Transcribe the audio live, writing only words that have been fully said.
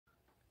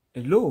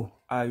Hello,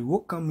 I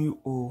welcome you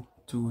all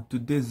to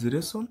today's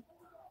lesson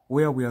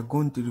where we are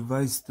going to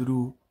revise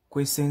through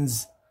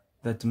questions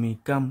that may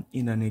come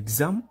in an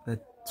exam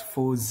that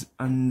falls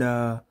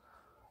under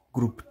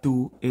group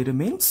 2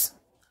 elements.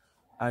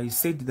 I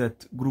said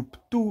that group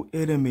 2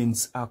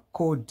 elements are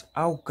called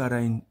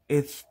alkaline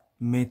earth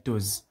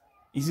metals.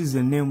 This is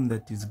a name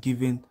that is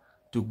given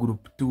to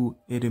group 2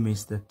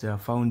 elements that are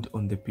found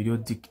on the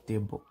periodic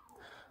table.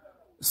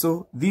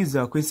 So these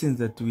are questions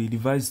that we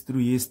revised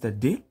through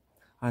yesterday.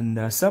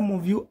 And some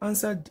of you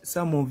answered,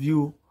 some of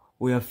you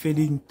were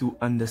failing to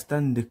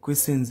understand the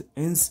questions,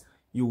 hence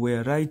you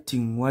were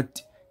writing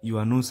what you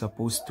are not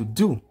supposed to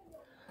do.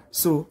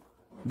 So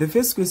the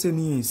first question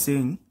here is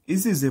saying,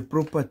 this is a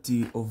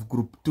property of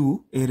group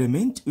 2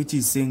 element, which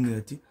is saying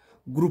that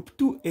group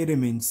 2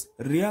 elements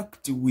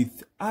react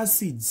with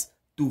acids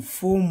to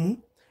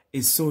form a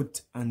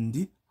salt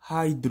and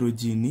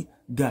hydrogen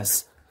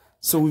gas.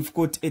 So we've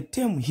got a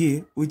term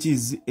here, which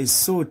is a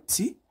salt.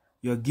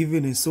 You are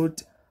given a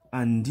salt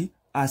and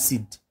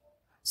acid.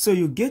 So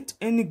you get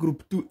any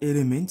group 2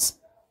 elements.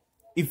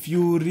 If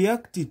you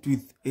react it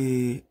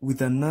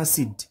with an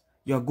acid,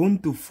 you are going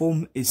to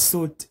form a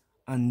salt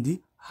and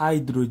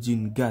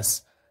hydrogen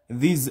gas.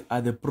 These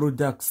are the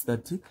products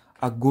that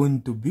are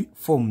going to be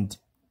formed.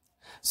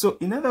 So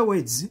in other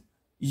words,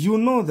 you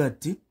know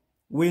that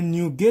when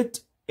you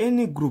get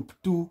any group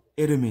 2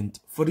 element,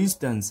 for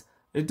instance,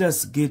 let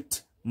us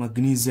get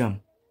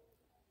magnesium.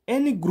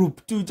 Any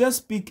group 2,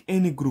 just pick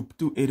any group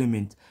 2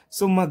 element.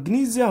 So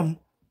magnesium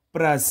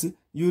plus,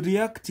 you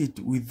react it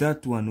with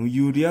that one, or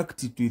you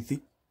react it with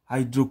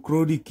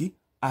hydrochloric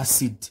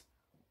acid.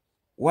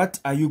 What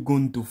are you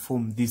going to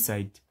form this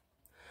side?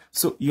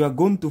 So you are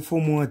going to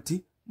form what?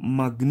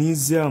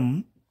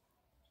 Magnesium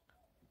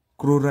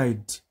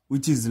chloride,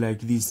 which is like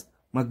this.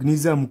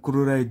 Magnesium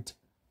chloride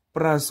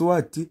plus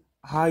what?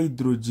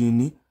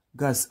 Hydrogen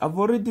gas. I've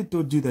already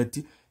told you that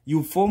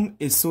you form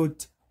a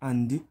salt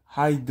and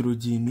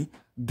hydrogen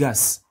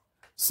gas.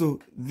 So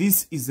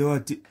this is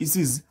what? This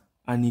is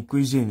an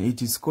equation.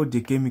 It is called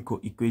the chemical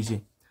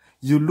equation.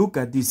 You look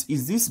at this.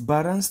 Is this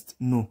balanced?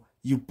 No.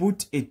 You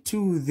put a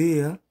 2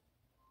 there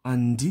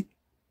and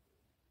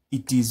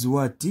it is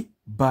what?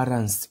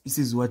 Balanced. This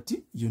is what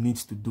you need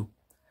to do.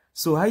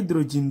 So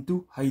hydrogen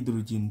 2,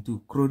 hydrogen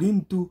 2,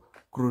 chlorine 2,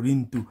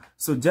 chlorine 2.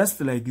 So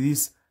just like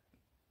this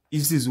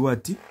is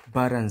what?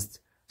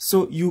 Balanced.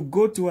 So you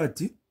go to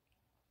what?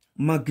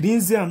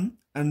 Magnesium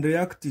and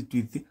react it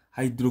with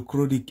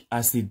hydrochloric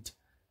acid.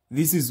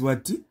 This is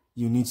what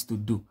you need to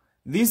do.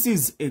 This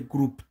is a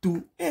group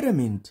 2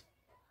 element.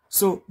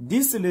 So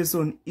this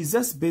lesson is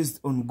just based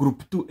on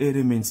group 2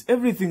 elements.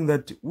 Everything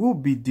that we'll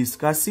be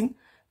discussing,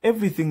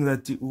 everything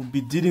that we'll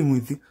be dealing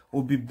with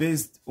will be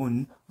based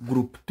on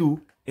group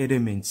 2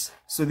 elements.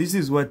 So this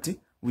is what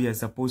we are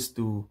supposed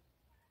to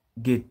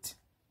get.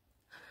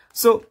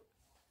 So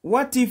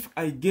what if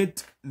I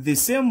get the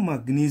same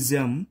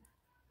magnesium?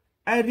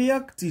 I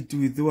react it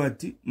with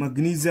what?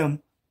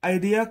 Magnesium. I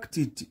react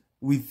it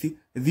with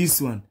this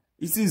one.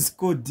 This is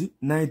called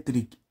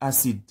nitric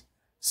acid.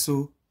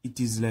 So it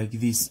is like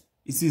this.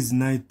 This is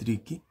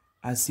nitric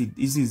acid.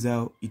 This is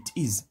how it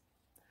is.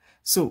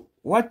 So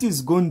what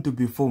is going to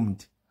be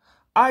formed?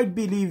 I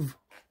believe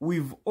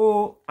we've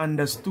all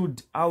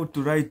understood how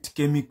to write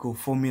chemical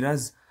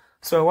formulas.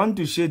 So I want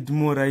to shed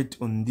more light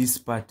on this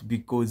part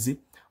because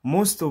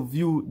most of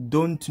you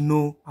don't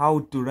know how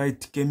to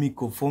write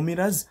chemical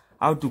formulas,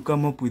 how to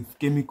come up with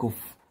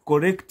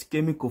correct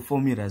chemical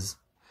formulas.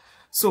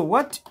 So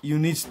what you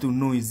need to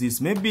know is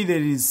this. Maybe there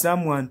is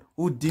someone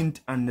who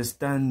didn't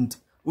understood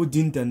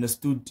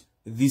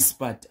this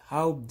part,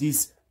 how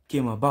this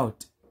came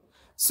about.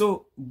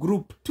 So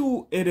group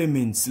 2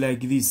 elements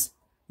like this,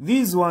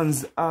 these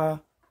ones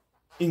are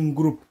in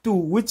group 2,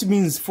 which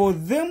means for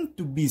them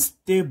to be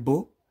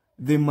stable,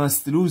 they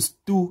must lose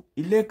 2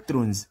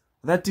 electrons.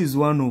 That is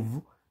one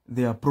of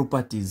their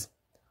properties.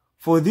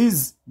 For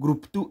these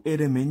group 2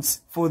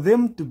 elements, for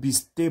them to be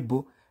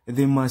stable,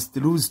 they must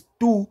lose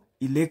 2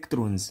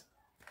 electrons.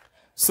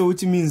 So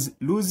which means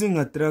losing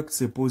attracts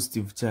a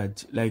positive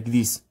charge like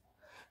this.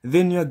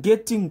 Then you are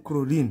getting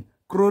chlorine.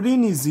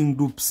 Chlorine is in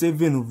group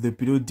 7 of the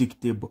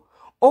periodic table.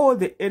 All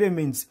the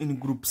elements in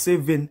group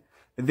 7,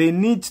 they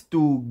need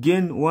to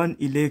gain 1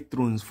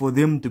 electron for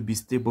them to be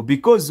stable,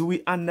 because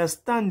we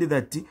understand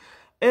that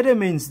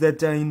elements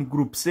that are in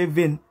group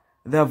 7,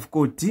 they have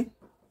got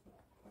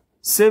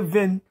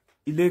 7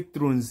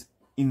 electrons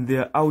in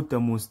their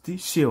outermost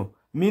shell,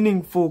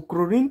 meaning for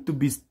chlorine to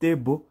be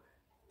stable,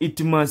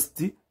 it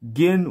must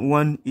gain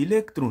 1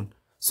 electron.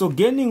 So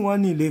gaining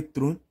 1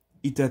 electron,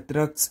 it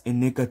attracts a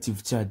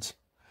negative charge.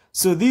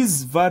 So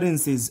these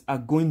valences are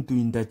going to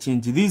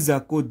interchange. These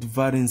are called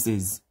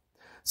valences.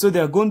 So they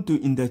are going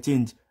to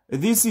interchange.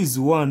 This is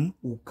 1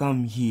 will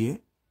come here.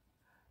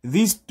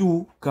 This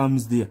 2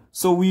 comes there.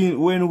 So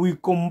when we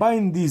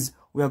combine these,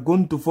 we are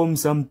going to form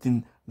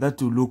something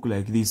that will look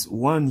like this.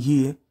 1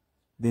 here,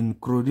 then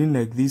chlorine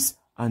like this,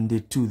 and the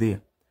 2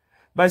 there.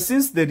 But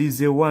since there is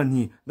a 1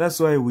 here, that's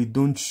why we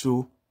don't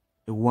show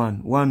a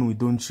 1. 1 we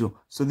don't show.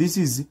 So this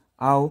is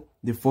how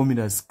the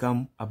formulas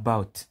come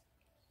about.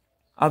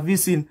 Have you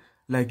seen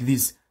like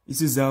this?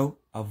 This is how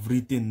I've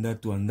written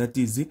that one. That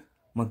is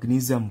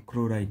magnesium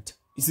chloride.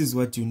 This is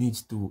what you need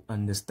to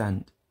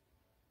understand.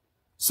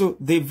 So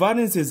the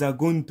valences are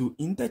going to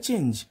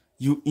interchange.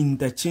 You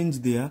interchange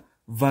their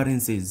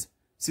valences.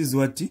 This is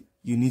what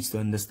you need to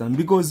understand.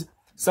 Because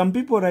some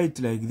people write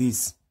like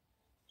this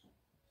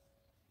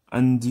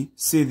and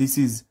say this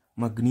is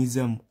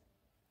magnesium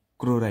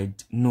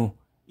chloride. No,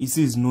 this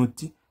is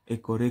not a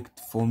correct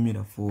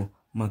formula for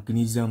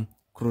magnesium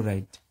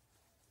chloride.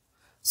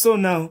 So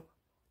now,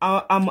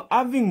 I'm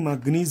having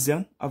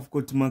magnesium. I've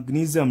got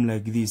magnesium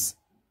like this.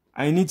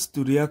 I need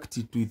to react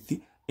it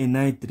with a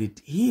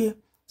nitrate here.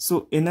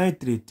 So a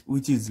nitrate,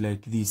 which is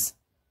like this.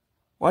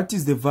 What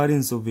is the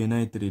valence of a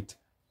nitrate?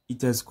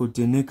 It has got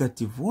a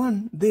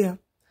 -1 there.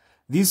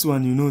 This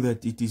one, you know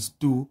that it is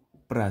 2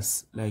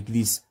 plus, like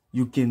this.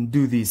 You can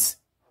do this.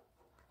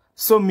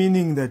 So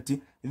meaning that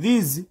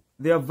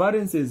their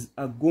valences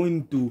are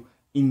going to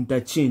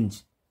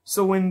interchange.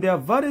 So when their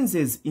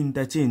valences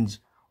interchange,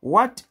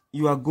 what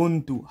you are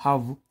going to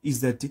have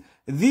is that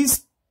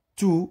this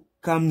 2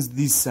 comes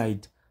this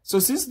side. So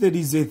since there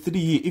is a 3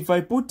 here, if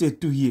I put a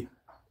 2 here,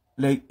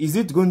 like, is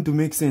it going to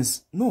make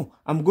sense? No,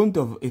 I'm going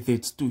to have a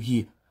 32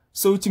 here.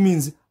 So which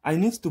means I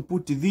need to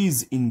put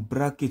these in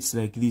brackets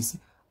like this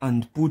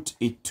and put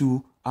a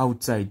 2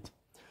 outside.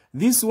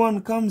 This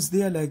one comes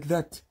there like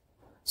that.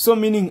 So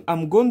meaning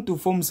I'm going to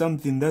form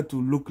something that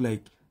will look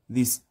like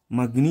this.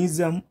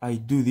 Magnesium, I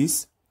do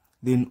this,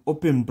 then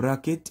open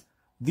bracket.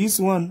 This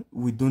one,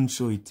 we don't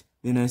show it.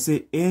 Then I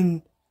say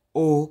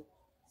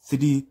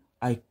NO3,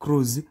 I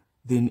cross,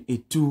 then a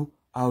 2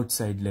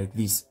 outside like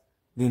this.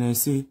 Then I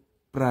say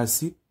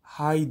plus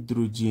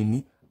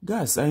hydrogen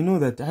gas. I know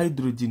that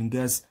hydrogen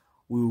gas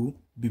will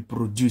be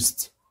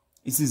produced.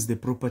 This is the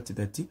property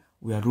that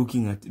we are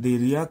looking at. They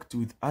react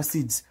with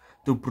acids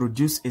to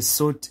produce a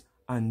salt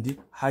and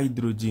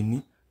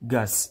hydrogen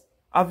gas.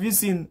 Have you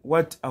seen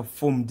what I've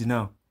formed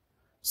now?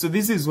 So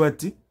this is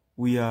what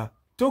we are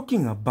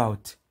talking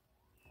about.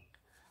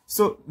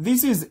 So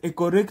this is a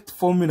correct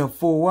formula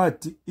for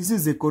what? This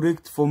is a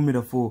correct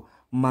formula for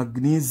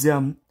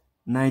magnesium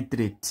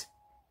nitrate.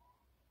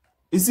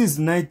 This is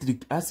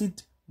nitric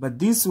acid, but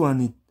this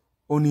one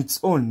on its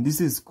own,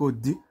 this is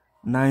called the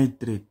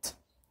nitrate.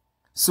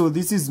 So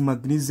this is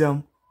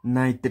magnesium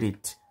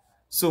nitrate.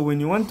 So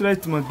when you want to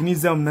write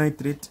magnesium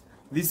nitrate,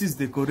 this is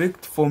the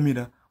correct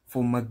formula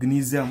for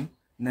magnesium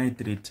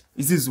nitrate.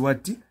 This is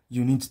what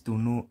you need to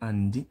know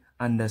and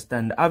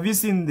understand. Have you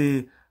seen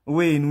the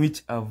way in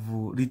which I've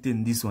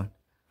written this one?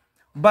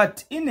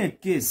 But in a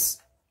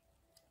case,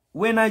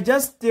 when I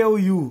just tell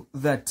you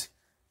that,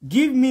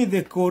 give me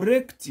the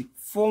correct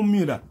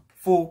formula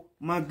for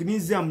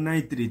magnesium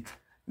nitrate,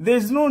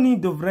 there's no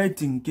need of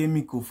writing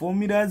chemical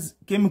formulas,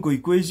 chemical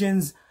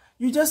equations.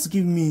 You just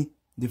give me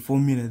the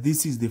formula.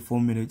 This is the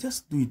formula.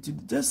 Just do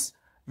it. Just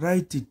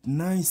write it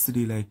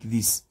nicely like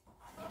this.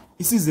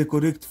 This is the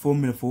correct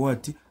formula for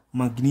what?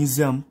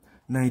 Magnesium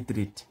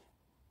nitrate.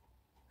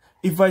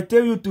 If I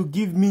tell you to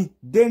give me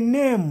the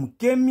name,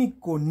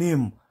 chemical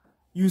name,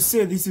 you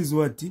say this is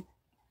what?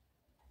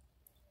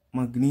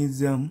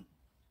 Magnesium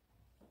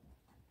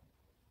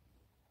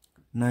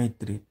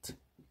nitrate.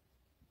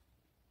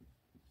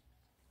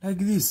 Like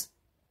this.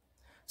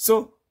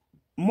 So,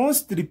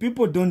 mostly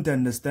people don't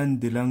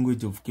understand the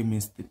language of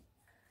chemistry.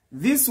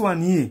 This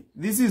one here,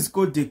 this is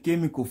called the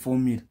chemical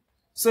formula.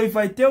 So if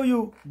I tell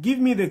you, give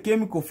me the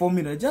chemical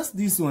formula, just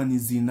this one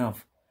is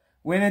enough.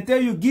 When I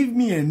tell you, give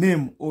me a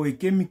name or a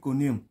chemical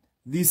name,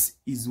 this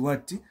is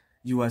what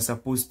you are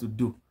supposed to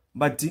do.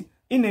 But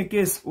in a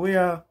case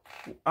where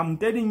I'm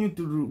telling you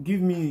to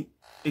give me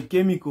a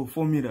chemical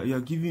formula, you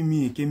are giving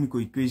me a chemical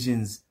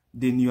equations,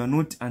 then you are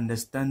not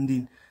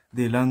understanding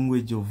the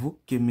language of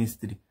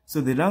chemistry.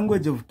 So the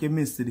language of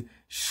chemistry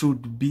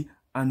should be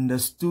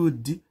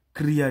understood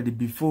clearly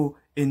before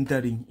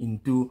entering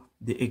into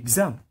the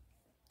exam.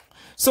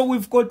 So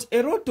we've got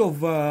a lot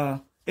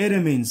of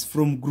elements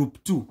from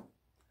group 2.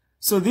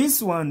 So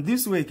this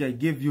week I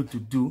gave you to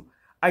do,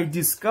 I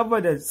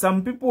discovered that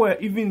some people were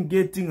even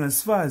getting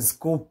as far as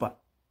copper,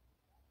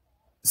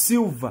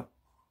 silver.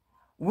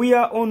 We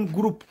are on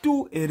group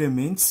 2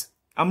 elements.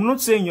 I'm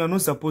not saying you are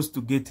not supposed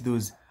to get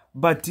those,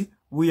 but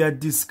we are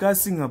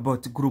discussing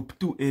about group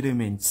 2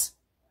 elements.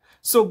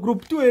 So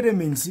group 2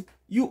 elements,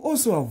 you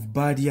also have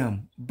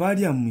barium.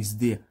 Barium is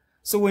there.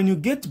 So when you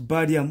get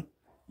barium,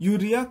 you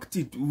react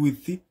it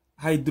with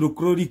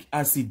hydrochloric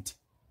acid.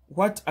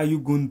 What are you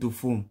going to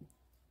form?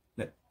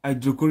 Like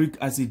hydrochloric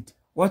acid.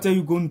 What are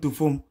you going to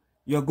form?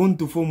 You are going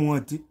to form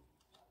what?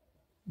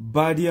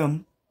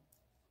 Barium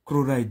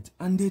chloride.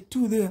 And the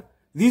 2 there.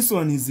 This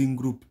one is in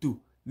group 2.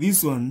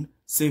 This one,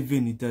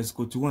 7, it has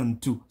got 1,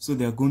 2. So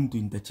they are going to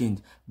interchange.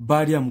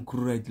 Barium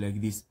chloride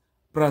like this.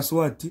 Plus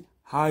what?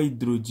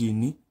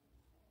 Hydrogen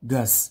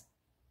gas.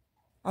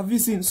 Have you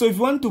seen? So if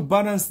you want to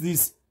balance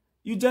this,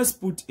 you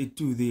just put a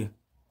 2 there.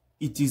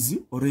 It is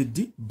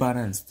already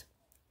balanced.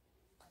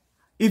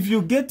 If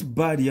you get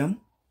barium,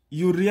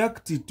 you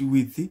react it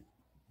with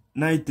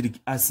nitric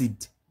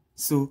acid.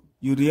 So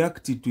you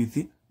react it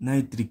with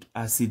nitric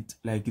acid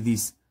like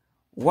this.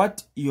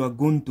 What you are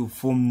going to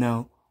form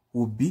now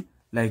will be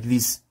like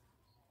this.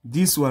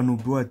 This one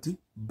will be what?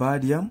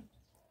 Barium.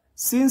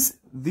 Since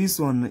this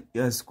one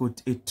has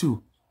got a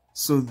 2,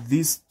 so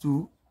this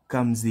 2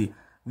 comes here.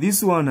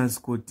 This one has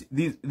got,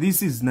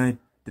 this is nitrate,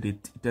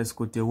 it has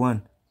got a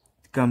 1.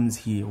 It comes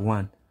here,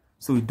 1.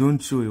 So we don't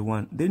show a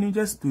 1. Then you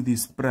just do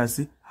this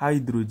plus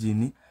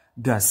hydrogen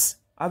gas.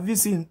 Have you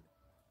seen?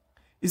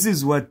 This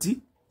is what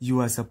you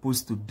are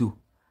supposed to do.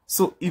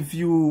 So if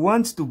you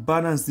want to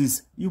balance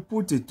this, you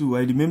put a 2.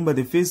 I remember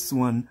the first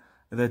one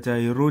that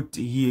I wrote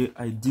here,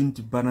 I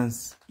didn't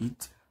balance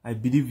it. I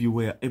believe you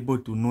were able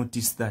to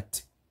notice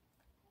that.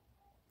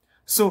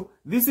 So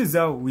this is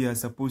how we are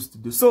supposed to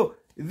do. So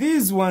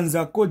these ones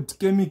are called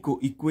chemical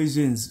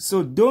equations.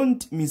 So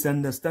don't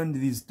misunderstand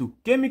these two.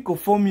 Chemical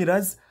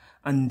formulas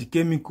and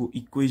chemical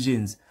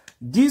equations.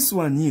 This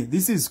one here,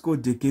 this is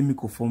called the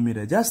chemical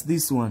formula. Just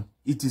this one,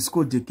 it is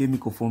called the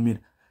chemical formula.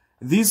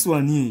 This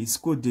one here is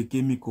called the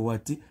chemical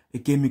what? A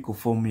chemical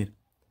formula.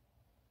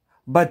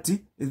 But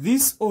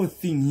this whole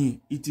thing here,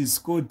 it is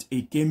called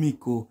a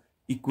chemical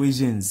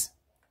equations.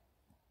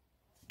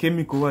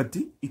 Chemical what?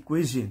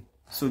 Equation.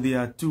 So there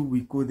are two,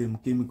 we call them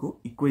chemical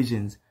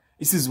equations.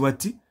 This is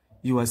what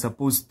you are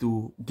supposed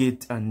to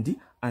get and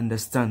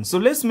understand. So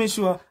let's make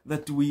sure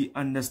that we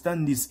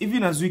understand this,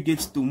 even as we get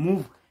to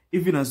move,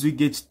 even as we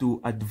get to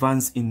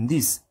advance in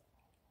this.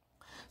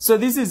 So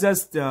this is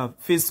just the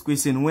first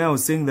question where I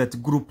was saying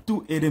that group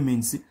 2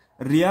 elements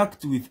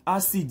react with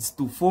acids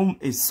to form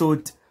a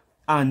salt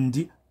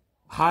and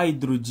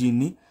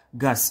hydrogen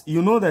gas.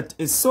 You know that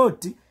a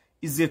salt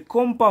is a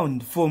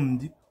compound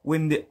formed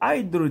when the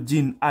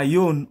hydrogen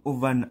ion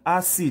of an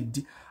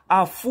acid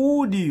are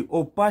fully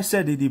or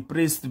partially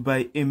replaced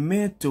by a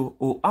metal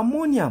or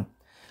ammonium.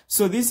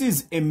 So this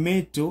is a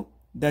metal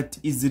that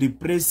is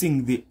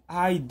replacing the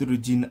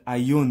hydrogen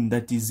ion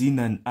that is in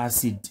an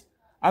acid.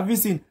 Have you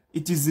seen?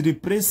 It is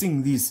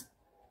replacing this.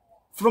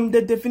 From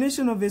the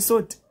definition of a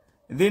salt,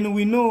 then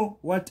we know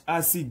what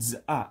acids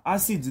are.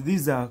 Acids,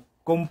 these are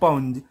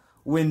compound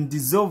when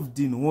dissolved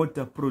in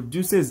water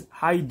produces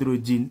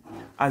hydrogen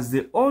as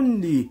the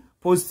only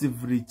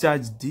positively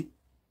charged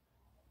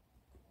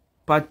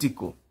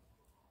particle.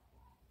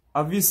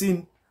 Have you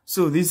seen?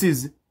 So this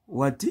is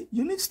what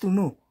you need to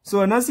know. So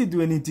an acid,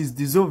 when it is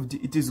dissolved,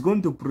 it is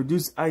going to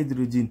produce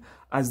hydrogen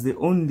as the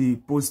only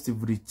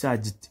positively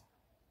charged.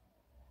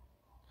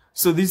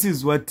 So this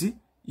is what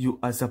you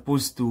are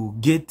supposed to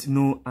get,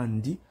 know,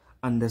 and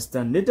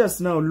understand. Let us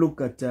now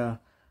look at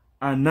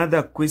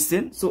another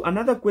question. So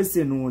another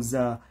question was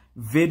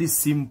very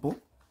simple.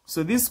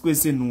 So this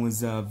question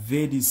was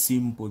very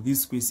simple.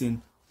 This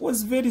question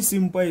was very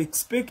simple. I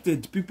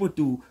expected people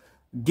to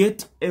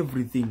get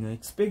everything. I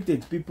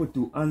expected people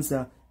to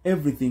answer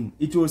everything.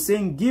 It was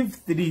saying give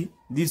 3.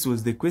 This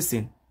was the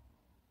question.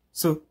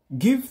 So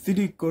give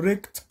 3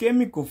 correct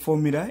chemical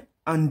formula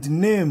and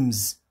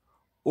names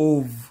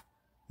of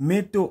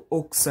metal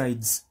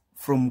oxides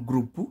from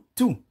group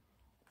 2.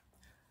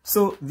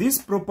 So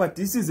this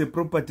property, this is a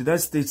property that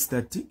states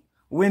that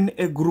when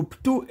a group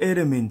 2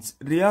 element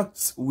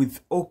reacts with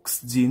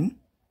oxygen,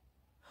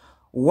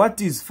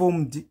 what is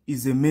formed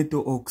is a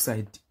metal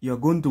oxide. You are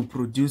going to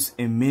produce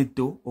a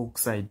metal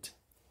oxide.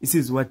 This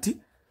is what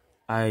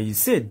I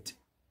said.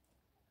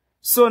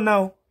 So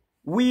now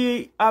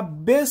we are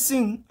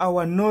basing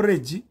our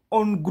knowledge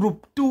on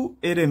group 2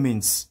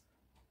 elements.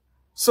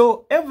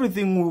 So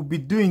everything we'll be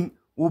doing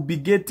will be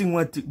getting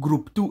what?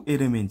 Group 2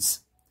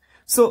 elements.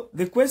 So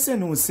the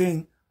question was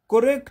saying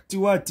correct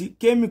what?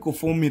 Chemical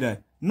formula,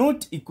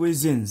 not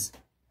equations.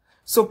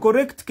 So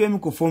correct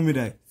chemical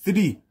formula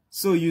 3.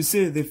 So you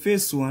say the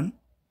first one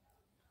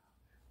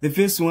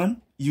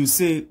you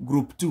say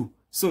group 2.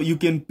 So you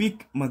can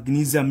pick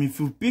magnesium. If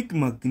you pick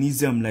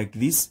magnesium like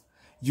this,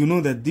 you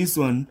know that this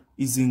one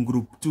is in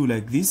group 2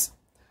 like this.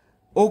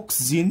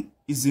 Oxygen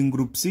is in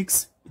group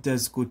 6. It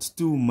has got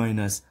 2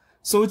 minus.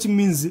 So which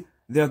means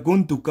they are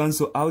going to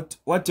cancel out.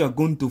 What you are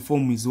going to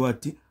form is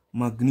what?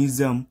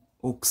 Magnesium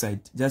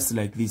oxide. Just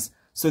like this.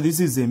 So this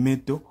is a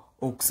metal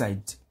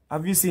oxide.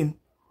 Have you seen?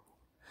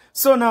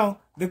 So now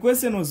the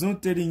question was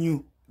not telling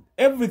you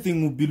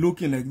everything will be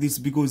looking like this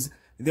because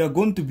they are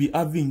going to be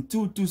having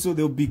 2, so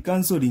they'll be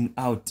cancelling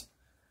out.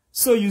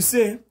 So you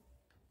say,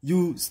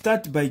 you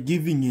start by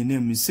giving a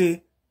name. You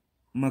say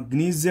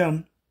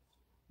magnesium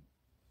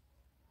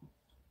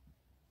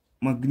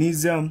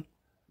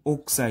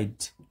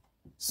oxide.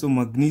 So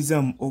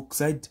magnesium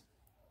oxide.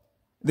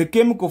 The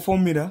chemical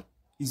formula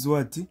is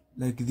what?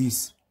 Like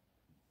this.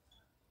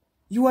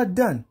 You are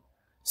done.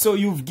 So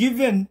you've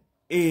given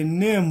a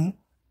name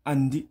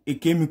and a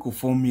chemical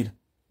formula.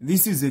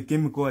 This is a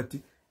chemical what?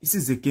 This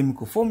is a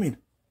chemical formula.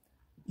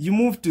 You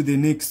move to the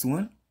next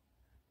one.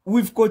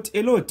 We've got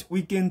a lot.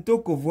 We can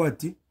talk of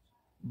what?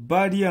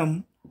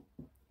 Barium.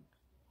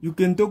 You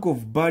can talk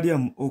of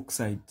barium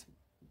oxide.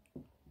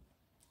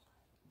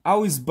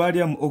 How is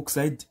barium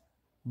oxide?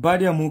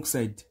 Barium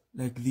oxide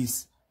like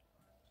this.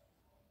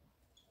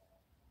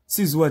 This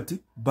is what?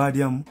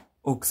 Barium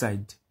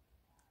oxide.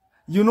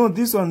 you know,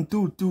 this one,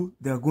 2,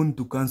 they are going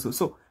to cancel.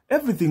 So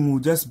everything will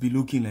just be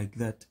looking like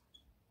that.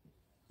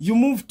 You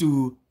move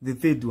to the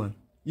third one.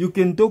 You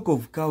can talk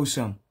of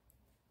calcium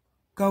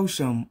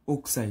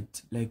oxide,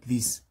 like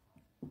this.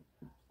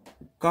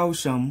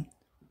 Calcium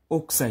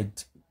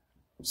oxide.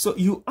 So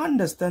you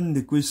understand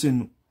the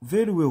question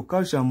very well.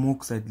 Calcium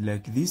oxide,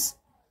 like this.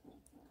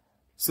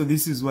 So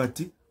this is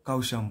what?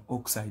 Calcium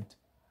oxide.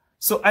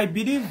 So I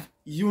believe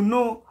you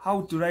know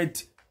how to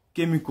write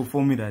chemical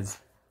formulas.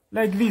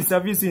 Like this,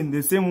 have you seen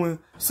the same way?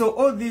 So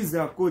all these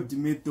are called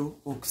metal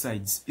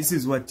oxides. This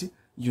is what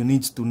you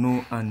need to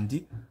know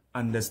and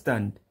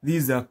understand.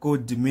 These are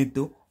called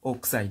metal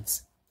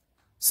oxides.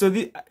 So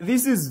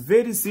this is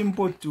very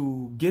simple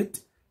to get.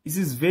 This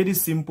is very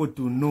simple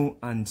to know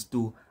and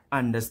to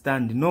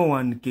understand. No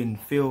one can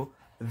fail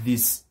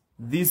this.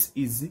 This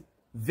is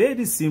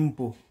very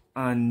simple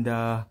and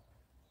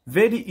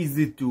very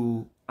easy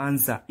to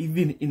answer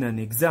even in an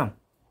exam.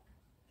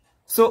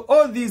 So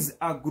all these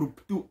are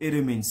group 2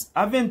 elements. I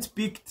haven't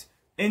picked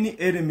any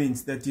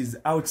elements that is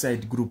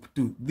outside group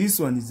 2. This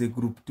one is a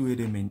group 2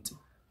 element.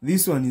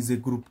 This one is a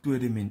group 2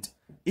 element.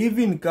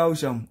 Even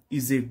calcium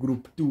is a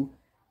group 2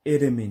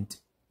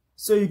 element.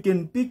 So you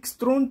can pick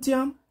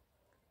strontium.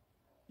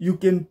 You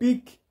can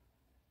pick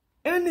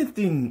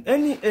anything,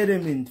 any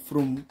element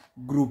from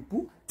group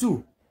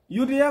 2.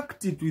 You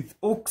react it with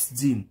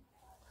oxygen.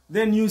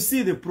 Then you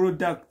see the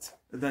product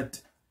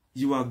that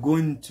you are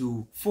going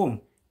to form.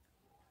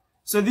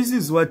 So this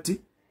is what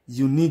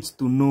you need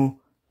to know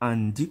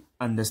and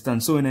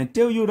understand. So when I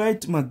tell you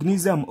write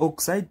magnesium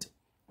oxide,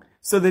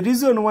 so the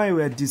reason why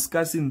we are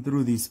discussing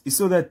through this is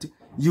so that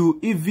you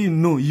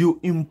even know, you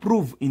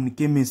improve in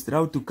chemistry,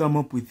 how to come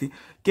up with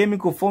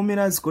chemical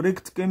formulas,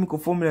 correct chemical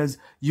formulas.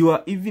 You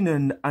are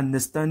even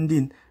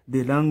understanding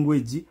the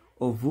language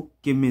of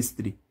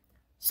chemistry.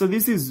 So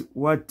this is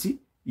what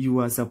you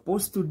are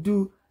supposed to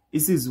do.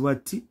 This is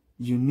what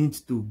you need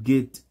to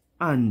get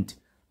and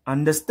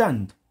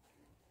understand.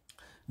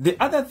 The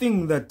other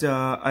thing that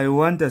I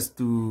want us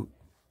to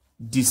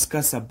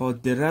discuss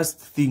about, the last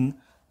thing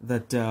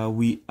that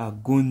we are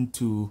going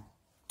to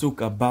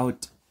talk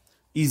about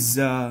is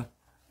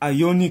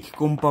ionic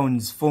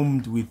compounds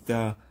formed with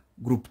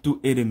group 2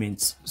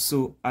 elements.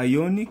 So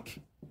ionic,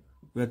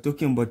 we are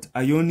talking about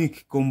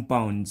ionic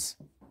compounds.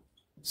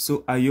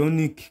 So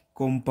ionic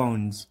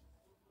compounds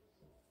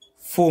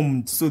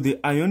formed, so the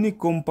ionic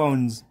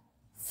compounds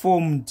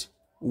formed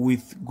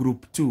with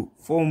group 2,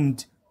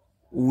 formed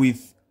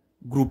with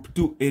group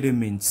 2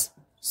 elements.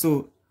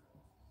 So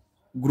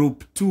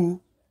group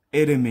 2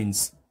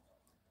 elements.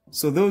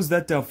 So those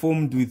that are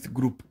formed with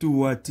group 2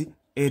 what?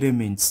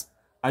 Elements.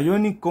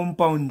 Ionic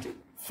compound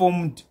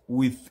formed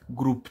with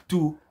group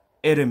 2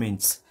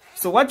 elements.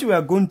 So what we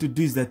are going to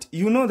do is that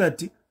you know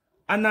that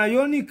an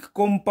ionic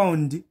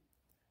compound,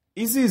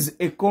 this is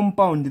a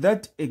compound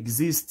that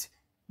exists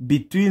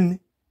between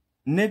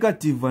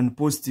negative and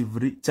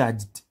positively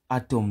charged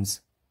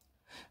atoms.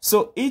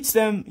 So each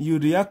time you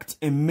react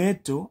a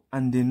metal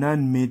and a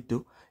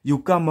non-metal, you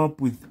come up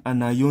with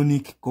an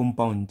ionic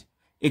compound.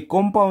 A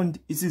compound,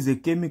 this is a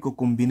chemical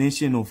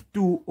combination of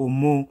 2 or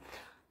more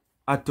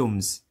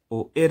atoms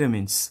or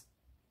elements.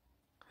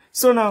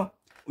 So now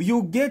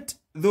you get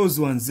those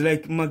ones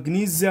like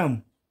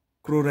magnesium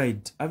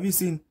chloride. Have you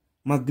seen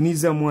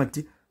magnesium what?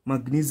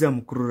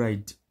 Magnesium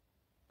chloride.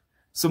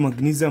 So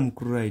magnesium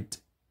chloride,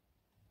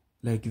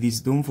 like this,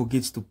 don't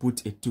forget to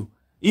put a 2.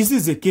 This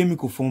is a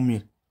chemical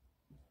formula.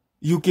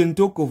 You can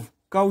talk of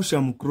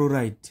calcium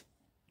chloride.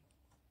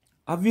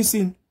 Have you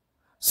seen?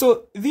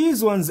 So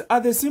these ones are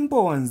the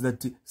simple ones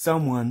that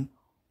someone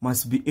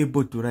must be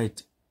able to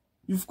write.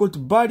 You've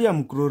got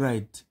barium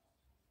chloride,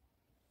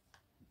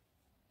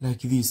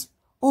 like this.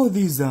 All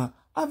these are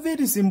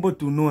very simple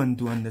to know and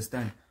to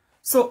understand.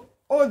 So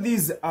all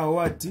these are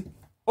what?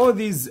 All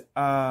these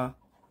are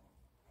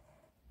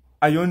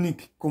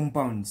ionic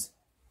compounds.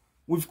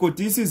 We've got,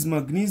 this is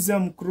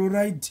magnesium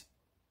chloride,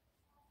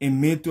 a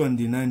metal and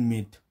a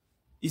non-metal.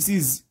 This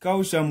is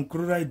calcium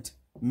chloride,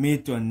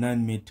 metal and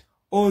non-metal.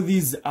 All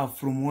these are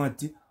from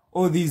what?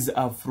 All these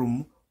are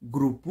from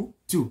group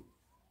 2.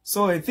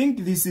 So I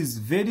think this is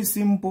very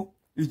simple.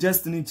 You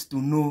just need to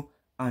know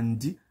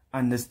and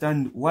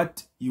understand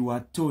what you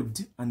are told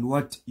and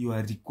what you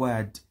are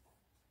required.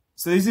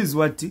 So this is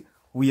what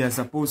we are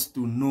supposed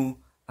to know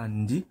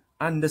and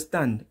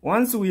understand.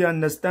 Once we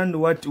understand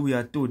what we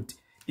are told,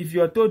 if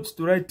you are told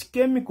to write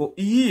chemical,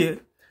 here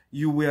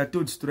you were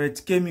told to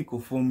write chemical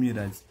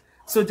formulas.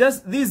 So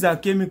just these are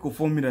chemical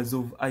formulas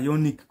of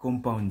ionic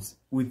compounds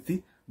with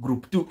the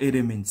group 2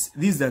 elements.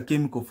 These are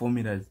chemical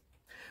formulas.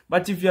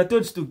 But if you are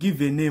told to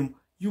give a name,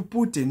 you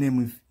put a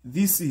name. If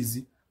this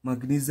is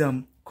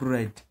magnesium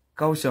chloride,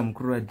 calcium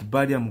chloride,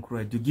 barium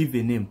chloride, you give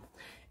a name.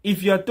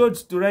 If you are told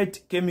to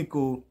write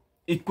chemical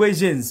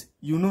equations,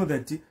 you know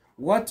that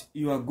what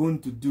you are going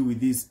to do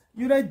with this.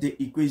 You write the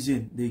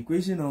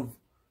equation of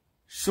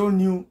showing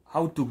you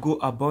how to go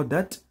about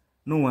that.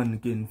 No one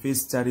can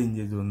face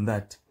challenges on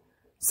that.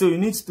 So you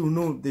need to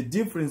know the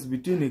difference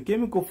between a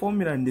chemical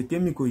formula and a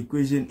chemical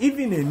equation,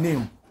 even a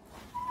name.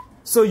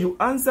 So you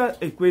answer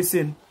a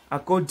question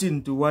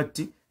according to what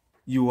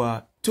you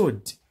are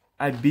told.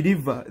 I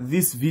believe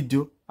this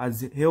video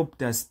has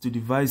helped us to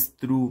devise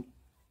through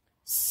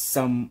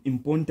some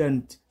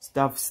important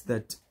stuffs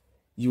that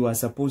you are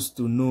supposed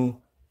to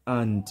know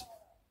and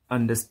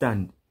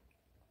understand.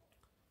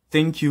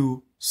 Thank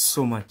you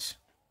so much.